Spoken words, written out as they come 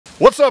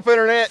What's up,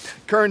 Internet?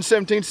 Kern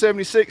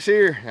 1776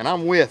 here, and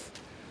I'm with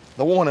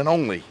the one and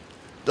only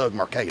Doug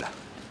Marcaida.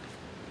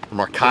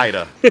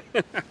 Marcaida.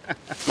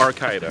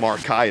 Marcaida.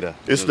 Marcaida.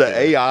 It's the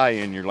AI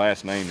in your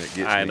last name that gets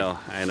me. I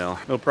know.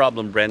 No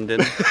problem,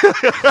 Brendan.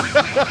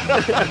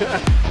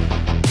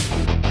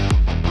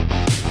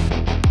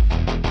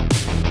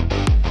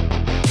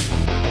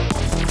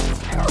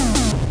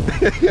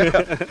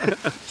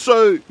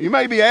 So you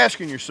may be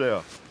asking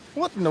yourself,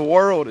 what in the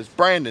world is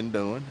Brandon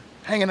doing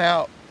hanging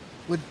out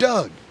with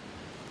Doug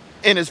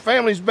in his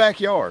family's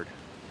backyard?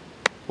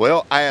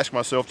 Well, I asked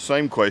myself the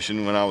same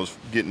question when I was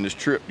getting this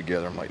trip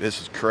together. I'm like,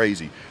 this is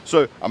crazy.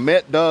 So I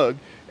met Doug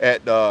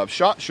at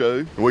SHOT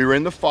Show. We were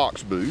in the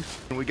Fox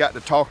booth and we got to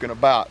talking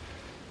about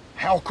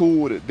how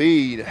cool would it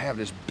be to have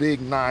this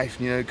big knife,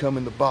 you know, come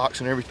in the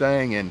box and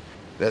everything, and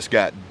that's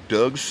got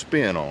Doug's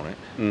spin on it.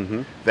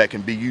 That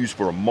can be used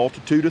for a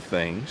multitude of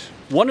things.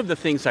 One of the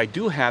things I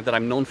do have that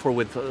I'm known for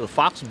with the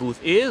Fox booth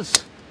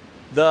is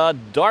the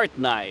dart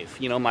knife,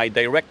 you know, my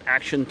direct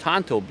action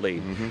Tanto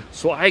blade.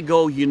 So I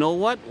go, you know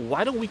what?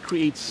 Why don't we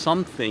create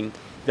something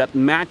that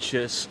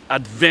matches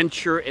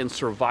adventure and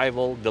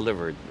survival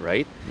delivered,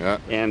 right? Yeah.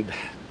 And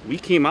we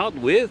came out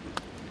with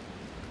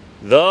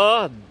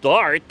the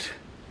dart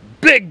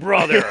Big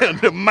Brother.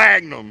 The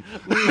Magnum.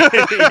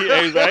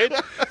 Yeah, right?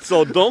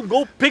 So don't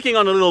go picking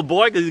on a little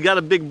boy because he's got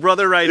a big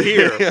brother right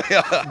here.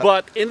 Yeah.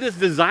 But in this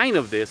design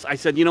of this, I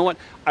said, you know what?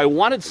 I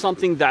wanted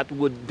something that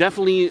would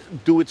definitely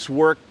do its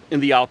work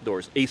in the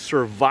outdoors, a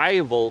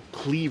survival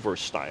cleaver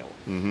style.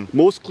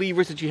 Most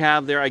cleavers that you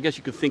have there, I guess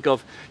you could think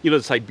of, you know,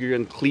 the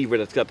Siberian cleaver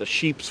that's got the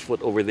sheep's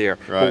foot over there.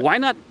 Right. But why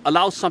not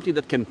allow something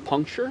that can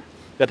puncture,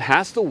 that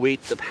has the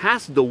weight, that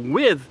has the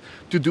width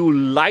to do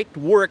light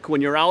work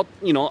when you're out,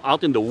 you know,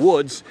 out in the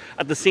woods,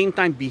 at the same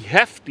time be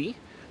hefty,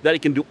 that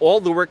it can do all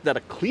the work that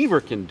a cleaver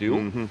can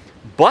do,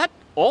 but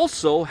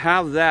also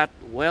have that,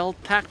 well,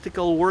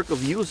 tactical work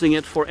of using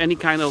it for any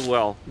kind of,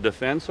 well,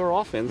 defense or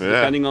offense,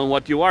 depending on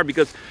what you are,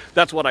 because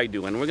that's what I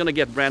do. And we're going to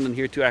get Brandon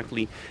here to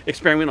actually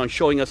experiment on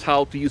showing us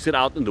how to use it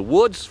out in the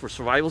woods for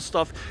survival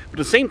stuff. But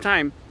at the same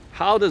time,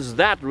 how does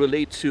that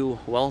relate to,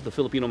 well, the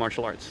Filipino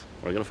martial arts?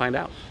 We're going to find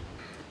out.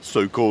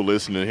 So cool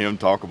listening to him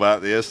talk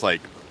about this,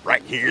 like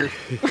right here.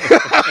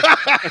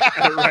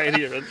 Right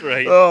here, that's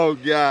right. Oh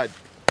God.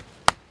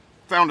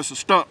 Found us a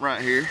stump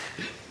right here.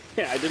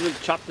 Yeah, I didn't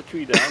chop the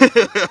tree down.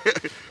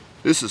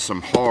 This is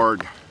some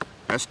hard,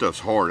 that stuff's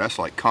hard. That's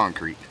like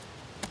concrete.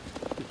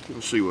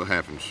 We'll see what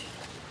happens.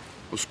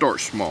 We'll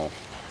start small.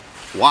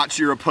 Watch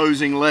your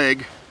opposing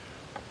leg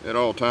at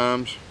all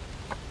times.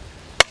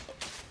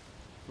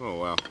 Oh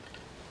wow.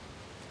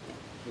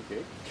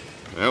 Okay.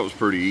 That was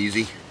pretty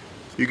easy.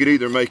 You could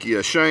either make you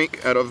a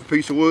shank out of a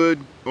piece of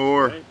wood,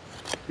 or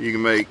you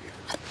can make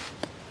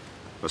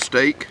a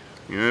stake.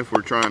 You know, if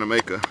we're trying to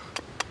make a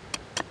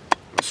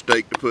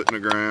stake to put in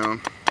the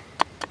ground,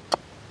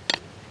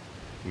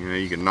 you know,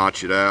 you can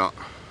notch it out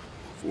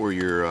for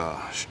your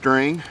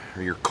string,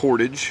 or your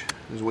cordage,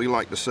 as we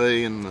like to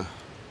say in the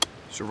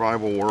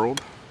survival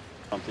world.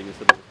 Something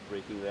instead of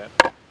breaking that.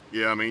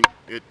 Yeah, I mean,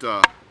 it's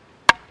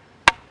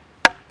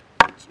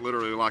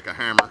literally like a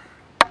hammer.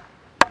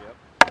 Yep.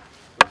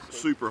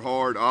 Super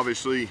hard,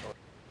 obviously.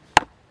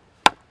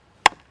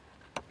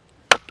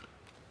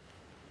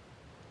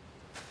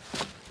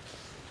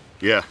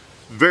 Yeah,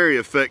 very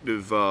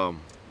effective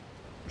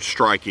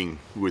striking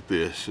with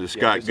this. It's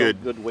got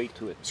good weight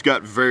to it. It's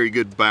got very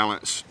good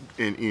balance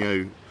and, you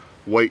know,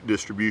 weight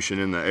distribution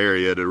in the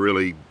area to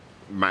really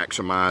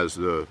maximize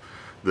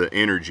the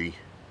energy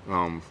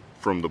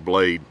from the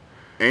blade.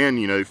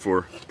 And, you know,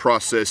 for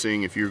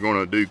processing, if you're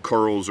going to do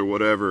curls or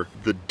whatever,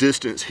 the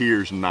distance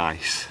here is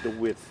nice. The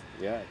width.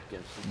 Yeah,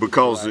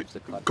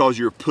 because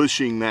you're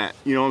pushing that,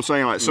 you know what I'm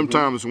saying? Like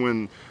sometimes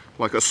when,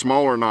 like a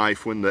smaller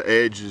knife, when the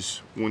edge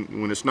is,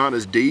 when it's not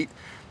as deep,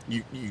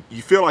 you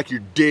feel like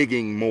you're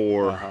digging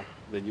more.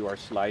 Then you are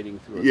sliding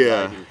through.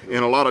 Yeah,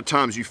 and a lot of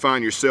times you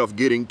find yourself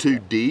getting too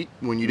deep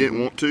when you didn't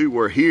want to.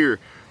 Where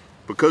here,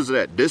 because of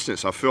that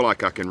distance, I feel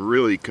like I can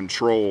really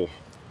control.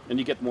 And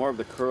you get more of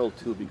the curl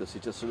too, because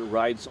it just sort of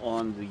rides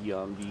on the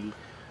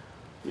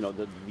you know,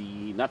 the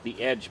not the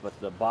edge, but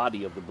the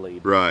body of the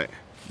blade. Right.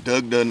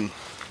 Doug done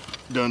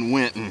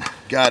went and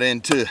got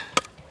into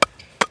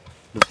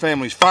the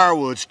family's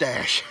firewood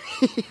stash.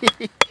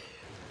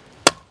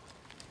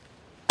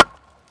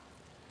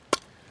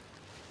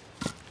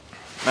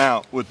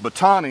 Now, with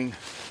batoning,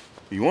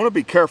 you want to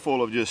be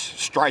careful of just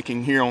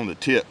striking here on the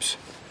tips.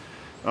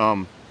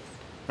 That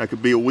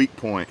could be a weak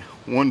point.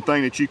 One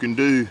thing that you can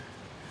do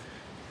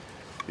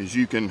is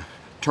you can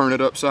turn it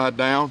upside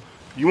down.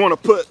 You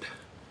want to put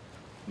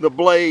the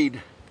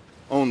blade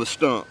on the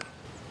stump.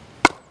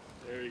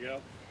 There you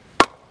go.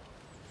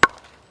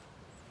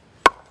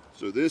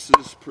 So this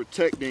is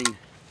protecting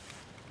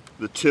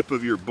the tip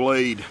of your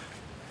blade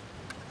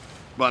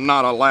by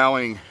not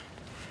allowing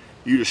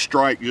you to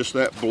strike just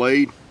that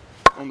blade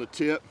on the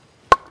tip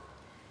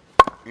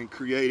and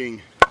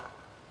creating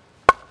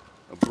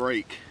a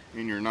break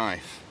in your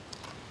knife.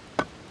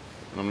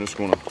 I'm just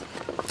going to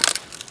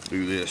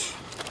do this.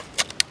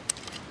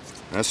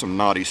 That's some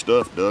knotty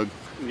stuff, Doug.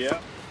 Yeah.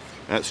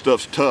 That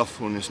stuff's tough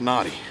when it's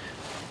knotty.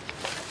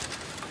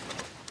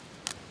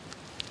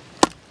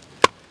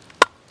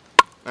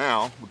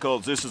 Now,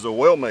 because this is a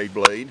well-made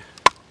blade,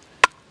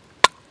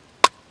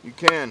 you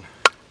can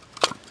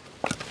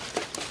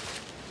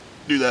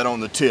do that on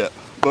the tip.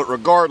 But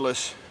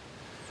regardless,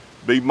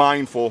 be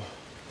mindful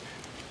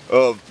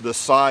of the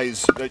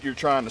size that you're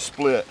trying to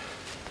split.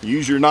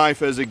 Use your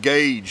knife as a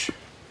gauge.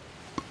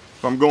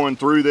 If I'm going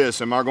through this,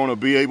 am I going to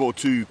be able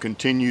to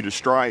continue to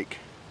strike?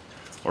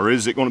 Or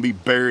is it going to be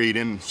buried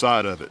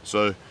inside of it?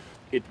 So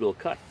it will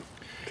cut.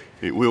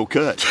 It will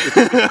cut.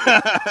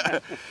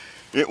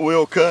 It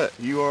will cut.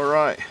 You are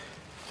right.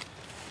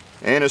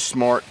 And it's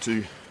smart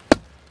to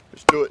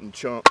just do it in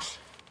chunks.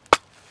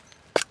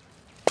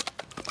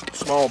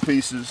 Small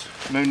pieces.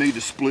 No need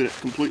to split it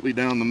completely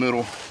down the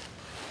middle.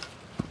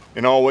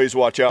 And always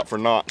watch out for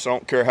knots. I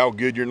don't care how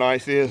good your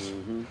knife is.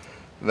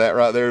 That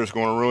right there is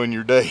going to ruin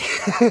your day.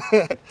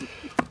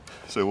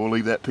 So we'll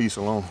leave that piece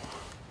alone.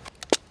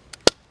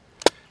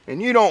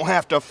 And you don't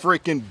have to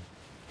freaking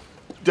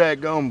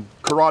daggum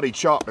karate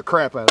chop the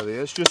crap out of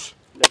this. Just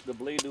let the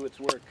blade do its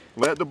work.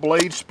 Let the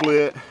blade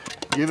split.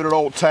 Give it an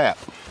old tap.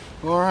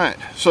 All right.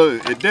 So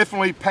it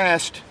definitely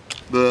passed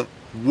the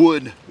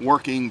wood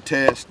working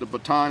test, the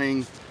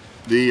batoning,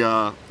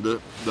 the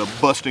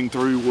busting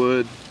through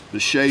wood, the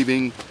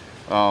shaving.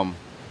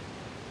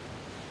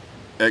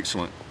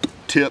 Excellent.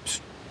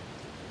 Tips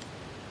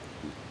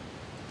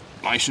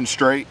nice and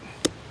straight.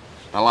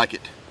 I like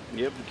it.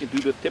 Yep, we can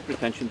do the tip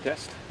retention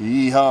test.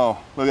 Yeehaw.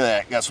 Look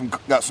at that.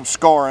 Got some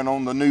scarring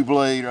on the new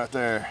blade right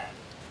there.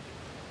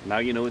 Now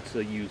you know it's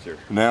a user.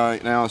 Now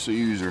it's a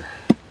user.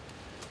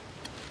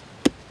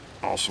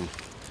 Awesome.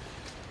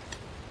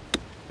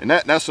 And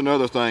that's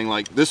another thing,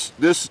 like this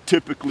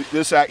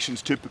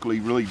action's typically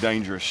really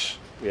dangerous.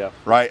 Yeah.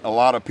 Right? A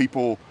lot of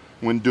people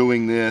when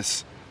doing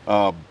this,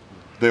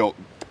 their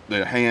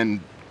hand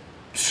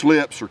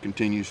slips or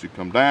continues to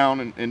come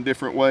down in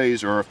different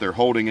ways, or if they're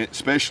holding it,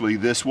 especially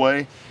this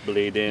way,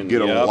 blade in, you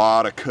get a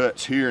lot of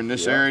cuts here in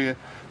this area.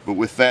 But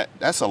with that,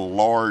 that's a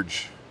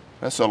large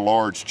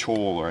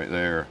choil right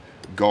there,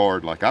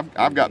 guard. Like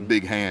I've got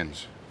big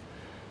hands,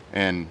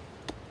 and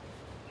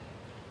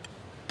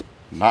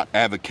not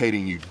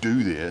advocating you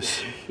do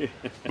this,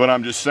 but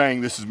I'm just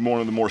saying this is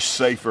one of the more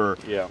safer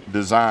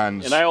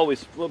designs. And I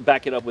always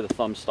back it up with a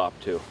thumb stop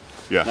too.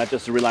 Yeah. Not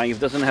just relying, if it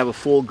doesn't have a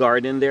full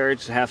guard in there,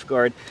 it's a half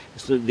guard.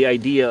 So the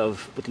idea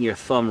of putting your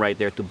thumb right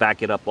there to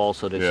back it up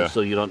also, so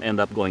you don't end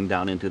up going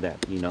down into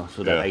that, you know,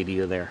 so that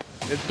idea there.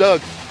 It's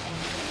Doug.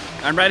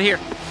 I'm right here.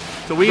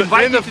 So we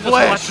invite you to just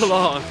watch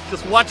along.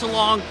 Just watch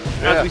along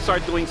as we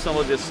start doing some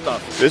of this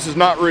stuff. This is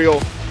not real.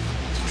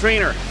 It's a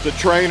trainer. It's a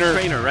trainer.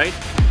 Trainer, right?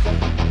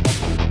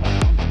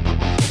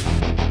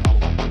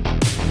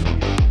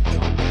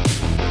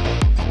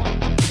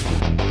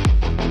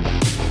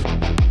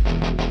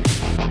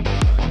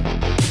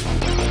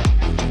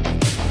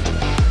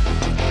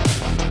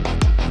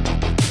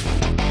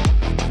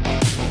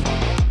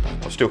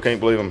 Still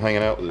can't believe I'm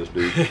hanging out with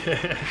this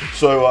dude.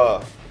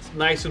 So it's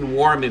nice and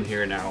warm in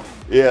here now.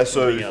 Yeah,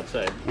 so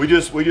outside. we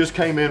just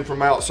came in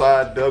from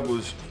outside. Doug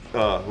was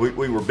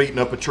we were beating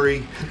up a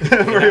tree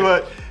pretty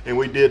much, and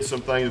we did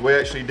some things. We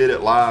actually did it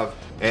live,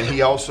 and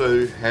he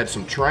also had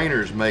some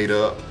trainers made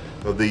up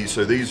of these.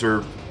 So these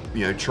are,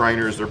 you know,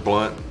 trainers. They're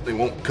blunt. They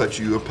won't cut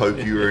you or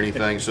poke you or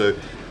anything. So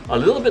a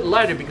little bit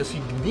lighter because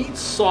you need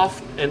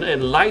soft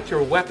and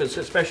lighter weapons,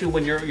 especially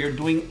when you're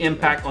doing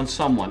impact on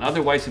someone.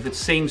 Otherwise, if it's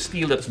same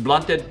steel that's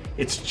blunted,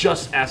 it's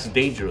just as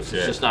dangerous.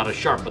 It's just not as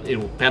sharp, but it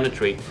will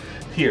penetrate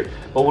here.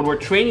 But when we're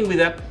training with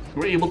that,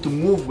 we're able to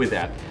move with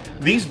that.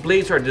 These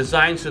blades are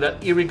designed so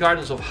that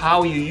irregardless of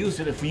how you use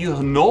it, if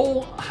you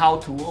know how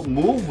to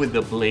move with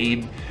the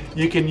blade,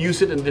 you can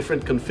use it in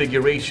different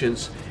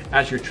configurations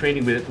as you're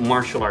training with it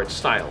martial arts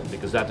style,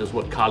 because that is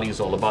what KAAL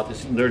is all about,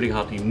 is learning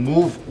how to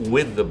move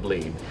with the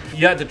blade.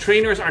 Yeah, the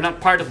trainers are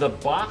not part of the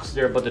box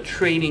there, but the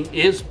training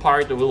is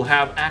part. That will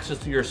have access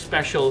to your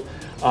special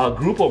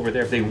group over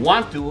there if they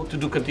want to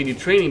do continued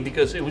training,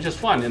 because it was just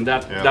fun, and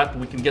that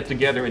we can get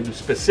together and do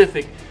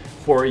specific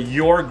for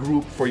your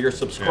group, for your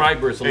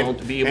subscribers alone,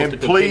 to be able to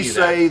continue. And please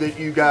say that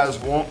you guys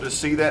want to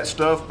see that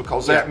stuff,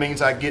 because that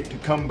means I get to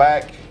come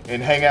back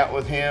and hang out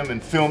with him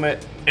and film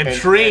it and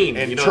train,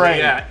 and you know, train.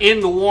 Yeah, in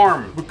the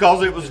warm,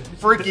 because it was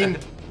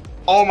freaking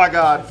oh my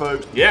god,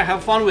 folks. Yeah,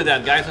 have fun with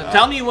that, guys.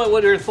 Tell me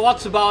what your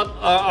thoughts about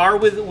are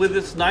with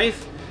this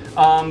knife,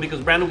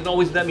 because Brandon can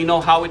always let me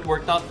know how it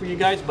worked out for you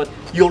guys, but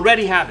you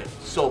already have it,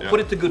 so put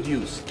it to good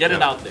use. Get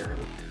it out there.